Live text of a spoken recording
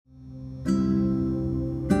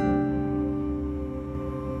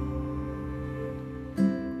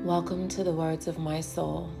Welcome to the Words of My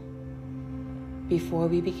Soul. Before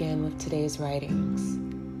we begin with today's writings,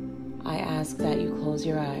 I ask that you close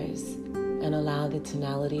your eyes and allow the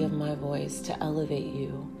tonality of my voice to elevate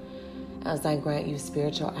you as I grant you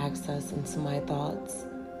spiritual access into my thoughts,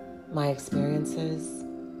 my experiences,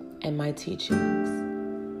 and my teachings.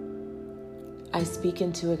 I speak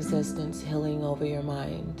into existence healing over your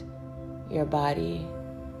mind, your body,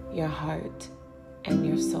 your heart, and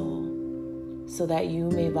your soul, so that you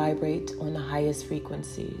may vibrate on the highest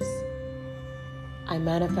frequencies. I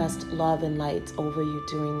manifest love and light over you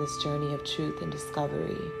during this journey of truth and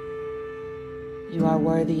discovery. You are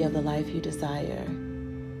worthy of the life you desire.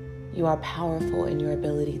 You are powerful in your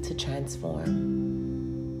ability to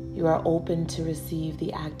transform. You are open to receive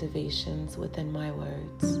the activations within my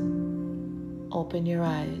words. Open your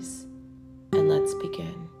eyes and let's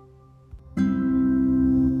begin.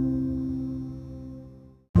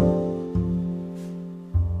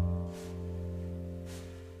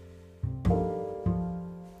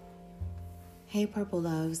 Hey Purple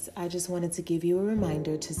Loves, I just wanted to give you a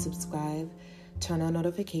reminder to subscribe, turn on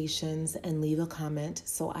notifications, and leave a comment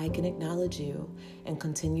so I can acknowledge you and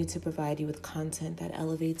continue to provide you with content that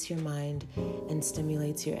elevates your mind and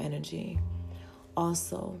stimulates your energy.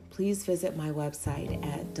 Also, please visit my website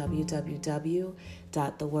at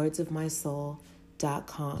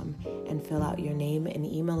www.thewordsofmysoul.com and fill out your name and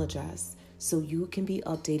email address so you can be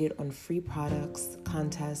updated on free products,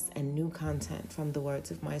 contests, and new content from the Words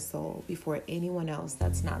of My Soul before anyone else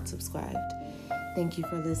that's not subscribed. Thank you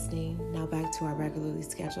for listening. Now back to our regularly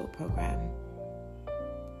scheduled program.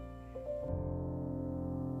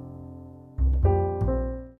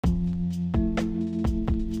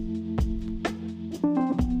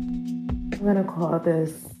 I'm going to call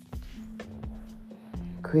this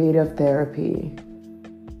Creative Therapy,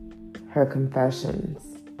 Her Confessions,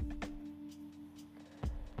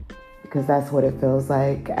 because that's what it feels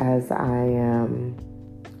like as I am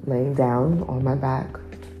laying down on my back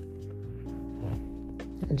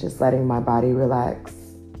and just letting my body relax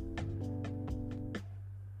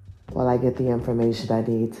while I get the information I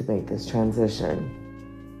need to make this transition.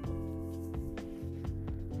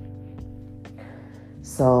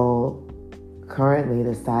 So currently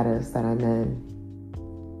the status that I'm in,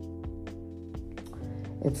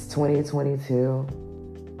 it's 2022,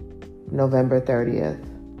 November 30th.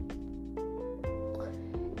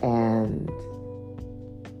 And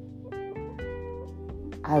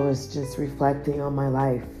I was just reflecting on my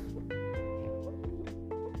life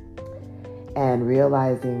and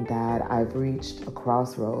realizing that I've reached a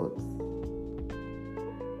crossroads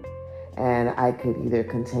and I could either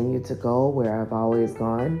continue to go where I've always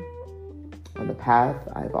gone, on the path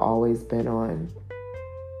I've always been on,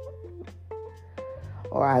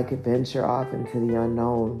 or I could venture off into the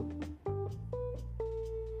unknown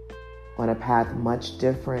on a path much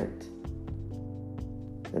different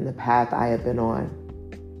than the path I had been on.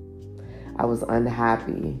 I was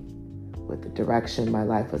unhappy with the direction my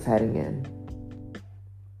life was heading in.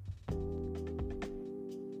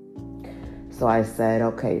 So I said,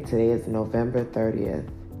 okay, today is November 30th.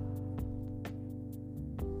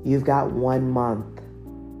 You've got 1 month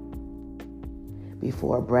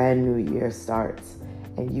before a brand new year starts,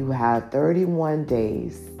 and you have 31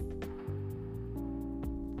 days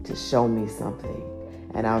to show me something,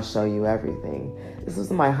 and I'll show you everything. This was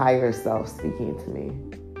my higher self speaking to me.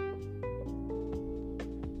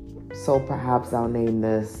 So perhaps I'll name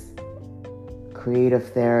this Creative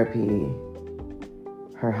Therapy,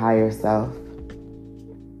 Her Higher Self.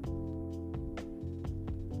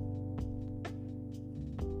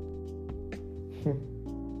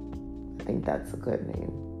 I think that's a good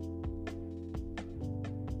name.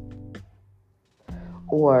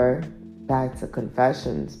 Or back to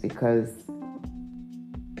confessions, because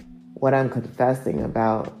what I'm confessing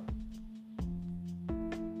about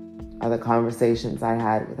are the conversations I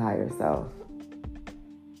had with higher self.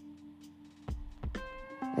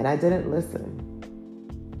 And I didn't listen.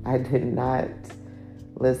 I did not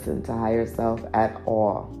listen to higher self at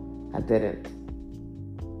all. I didn't.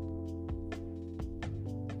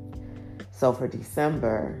 So for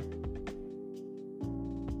December,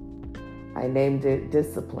 I named it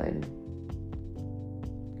Discipline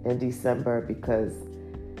in December because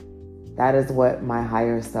that is what my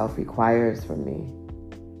higher self requires from me.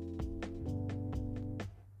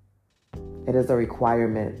 It is a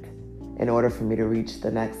requirement in order for me to reach the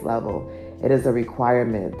next level. It is a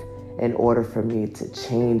requirement in order for me to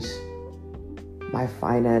change my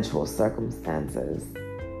financial circumstances,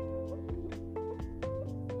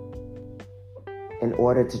 in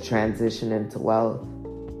order to transition into wealth,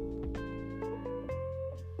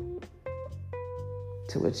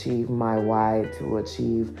 to achieve my why, to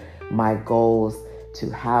achieve my goals, to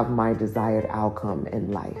have my desired outcome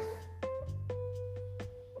in life.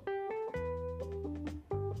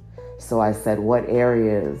 So I said, what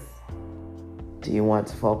areas do you want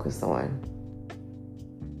to focus on?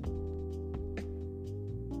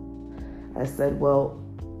 I said, well,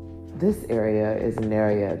 this area is an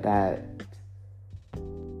area that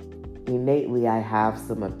innately I have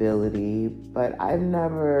some ability, but I've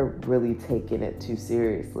never really taken it too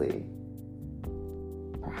seriously.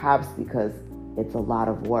 Perhaps because it's a lot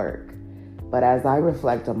of work. But as I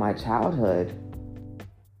reflect on my childhood,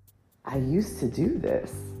 I used to do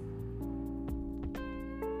this.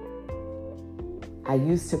 I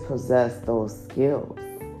used to possess those skills.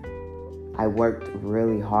 I worked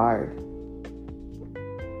really hard.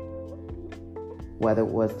 Whether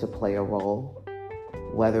it was to play a role,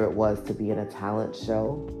 whether it was to be in a talent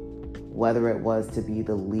show, whether it was to be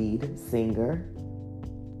the lead singer,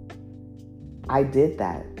 I did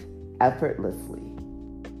that effortlessly,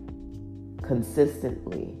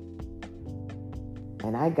 consistently,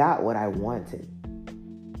 and I got what I wanted.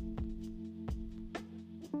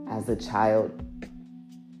 As a child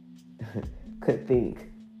could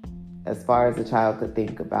think, as far as a child could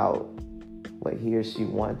think about what he or she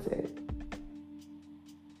wanted.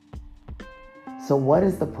 So what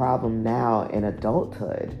is the problem now in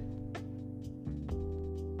adulthood,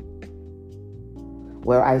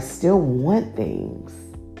 where I still want things,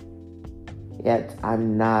 yet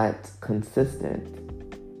I'm not consistent?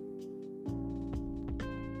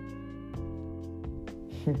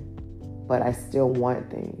 But I still want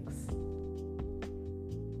things.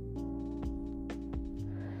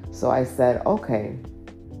 So I said, okay,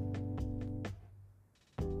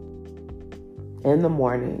 in the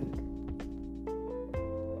morning,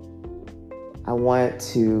 I want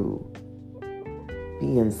to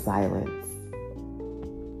be in silence.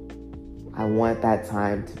 I want that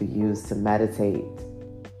time to be used to meditate,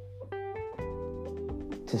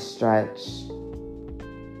 to stretch,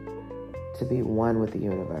 to be one with the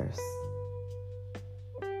universe,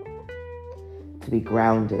 to be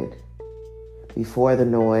grounded before the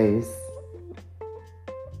noise,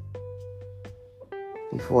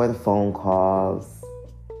 before the phone calls,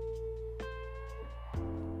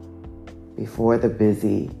 before the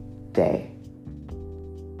busy day.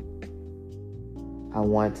 I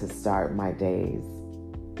want to start my days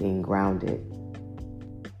being grounded.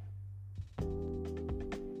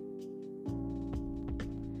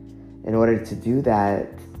 In order to do that,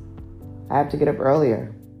 I have to get up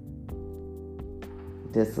earlier.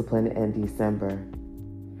 Discipline in December.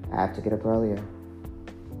 I have to get up earlier.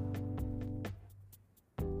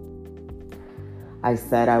 I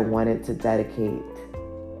said I wanted to dedicate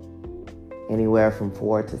anywhere from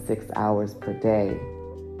 4 to 6 hours per day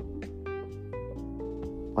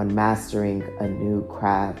on mastering a new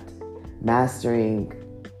craft, mastering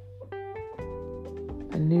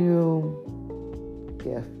a new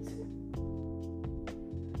gift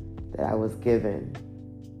that I was given,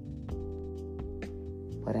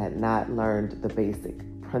 but had not learned the basic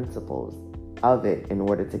principles of it in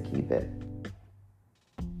order to keep it.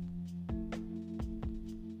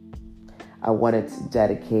 I wanted to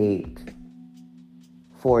dedicate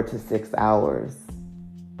 4 to 6 hours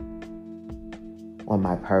on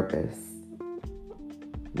my purpose,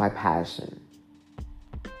 my passion.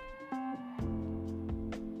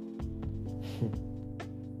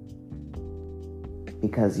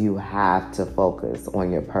 Because you have to focus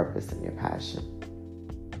on your purpose and your passion.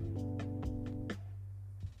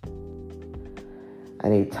 I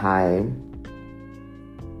need time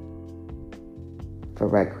for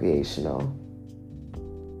recreational,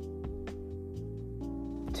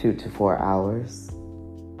 2 to 4 hours,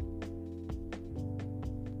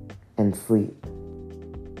 and sleep.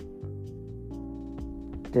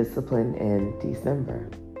 Discipline in December.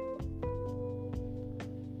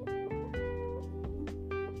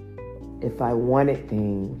 If I wanted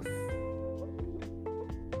things,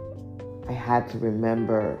 I had to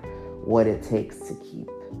remember what it takes to keep,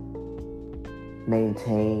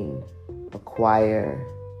 maintain, acquire,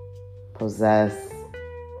 possess,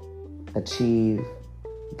 achieve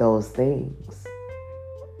those things.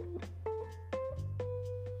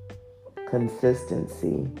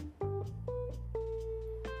 Consistency,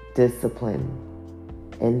 discipline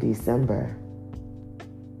in December.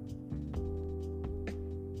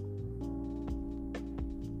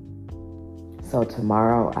 So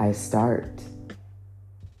tomorrow I start.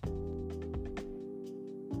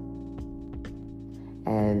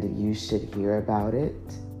 And you should hear about it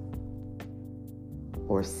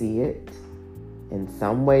or see it in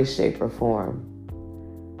some way, shape, or form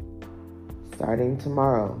starting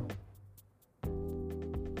tomorrow.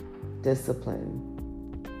 Discipline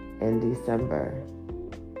in December.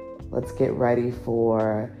 Let's get ready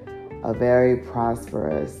for a very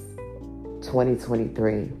prosperous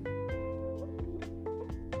 2023.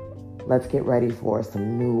 Let's get ready for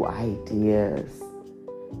some new ideas,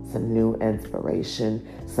 some new inspiration,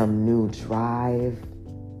 some new drive,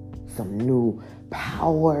 some new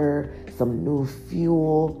power, some new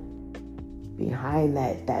fuel behind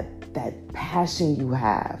that passion you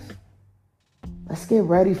have. Let's get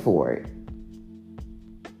ready for it.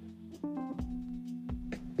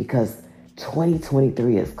 Because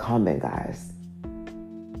 2023 is coming, guys.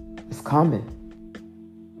 It's coming.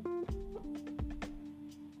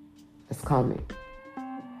 It's coming.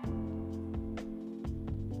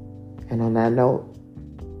 And on that note,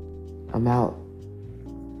 I'm out.